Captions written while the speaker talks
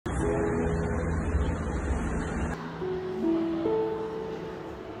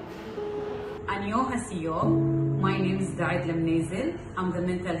안녕하세요. My name is Daid Lamnazel. I'm the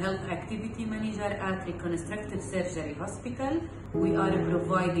Mental Health Activity Manager at Reconstructive Surgery Hospital. We are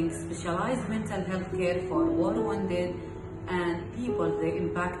providing specialized mental health care for war wounded and people they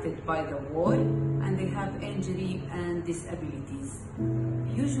impacted by the war and they have injury and disabilities.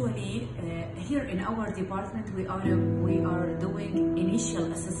 Usually here in our department we are doing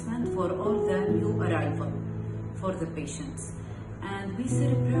initial assessment for all the new arrival for the patients. And we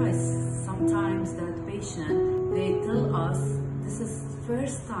surprise sometimes that patient, they tell us this is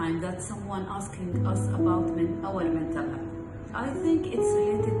first time that someone asking us about our mental health. I think it's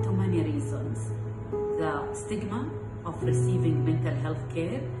related to many reasons. The stigma of receiving mental health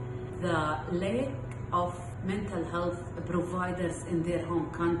care, the lack of mental health providers in their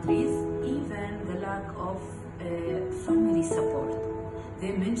home countries, even the lack of family support.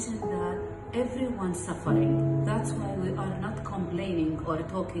 They mentioned that everyone's suffering. That's why we are not complaining or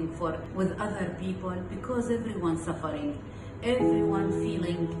talking with other people, because everyone's suffering, everyone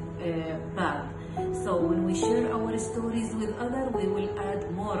feeling bad. So when we share our stories with others, we will add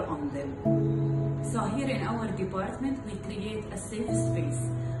more on them. So here in our department, we create a safe space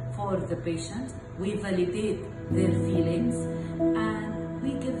for the patient. We validate their feelings and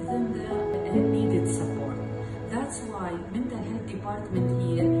we give them the needed support. That's why mental health department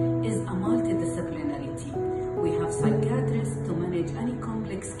here is a multidisciplinary team. We have psychiatrists to manage any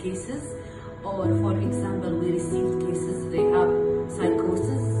complex cases, or for example, we received cases they have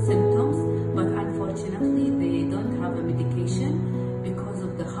psychosis symptoms, but unfortunately they don't have a medication because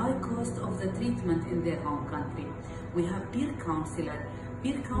of the high cost of the treatment in their home country. We have peer counselors.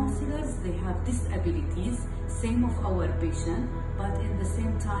 Peer counselors, they have disabilities, same of our patient, but in the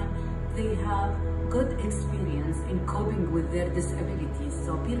same time, they have good experience in coping with their disabilities.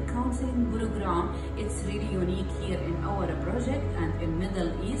 So peer counseling program, it's really unique here in our project and in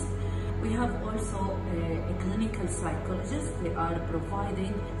Middle East. We have also a clinical psychologist. They are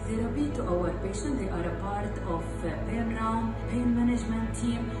providing therapy to our patient. They are a part of pain round, pain management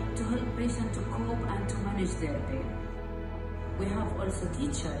team to help patient to cope and to manage their pain. We have also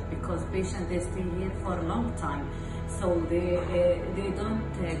teachers because patients they stay here for a long time, so they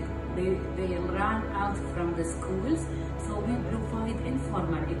run out from the schools. So we provide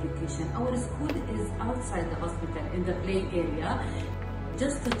informal education. Our school is outside the hospital in the play area,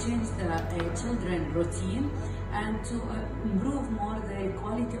 just to change the children routine and to improve more their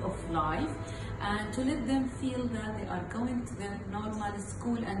quality of life and to let them feel that they are going to their normal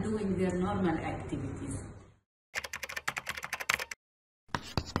school and doing their normal activities.